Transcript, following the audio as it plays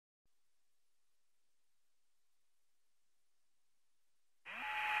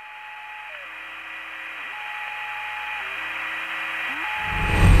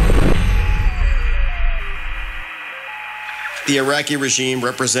the Iraqi regime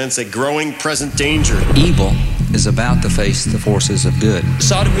represents a growing present danger. Evil is about to face the forces of good.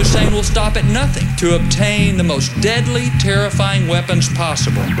 Saddam Hussein will stop at nothing to obtain the most deadly, terrifying weapons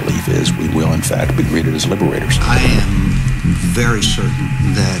possible. The belief is we will, in fact, be greeted as liberators. I am very certain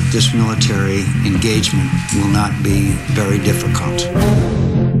that this military engagement will not be very difficult.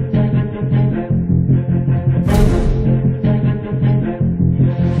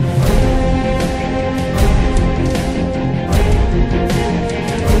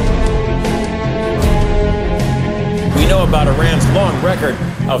 We know about Iran's long record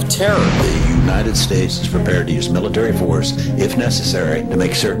of terror. The United States is prepared to use military force, if necessary, to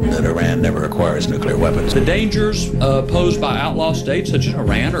make certain that Iran never acquires nuclear weapons. The dangers posed by outlaw states such as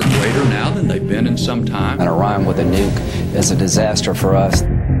Iran are greater now than they've been in some time. And Iran with a nuke is a disaster for us.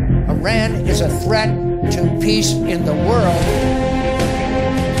 Iran is a threat to peace in the world.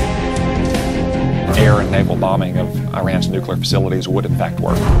 Air and naval bombing of Iran's nuclear facilities would in fact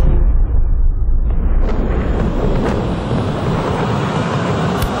work.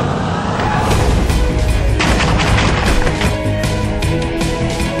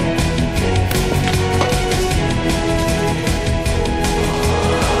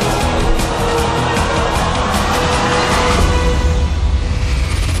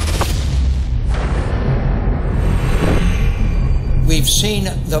 We've seen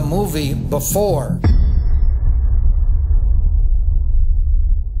the movie before.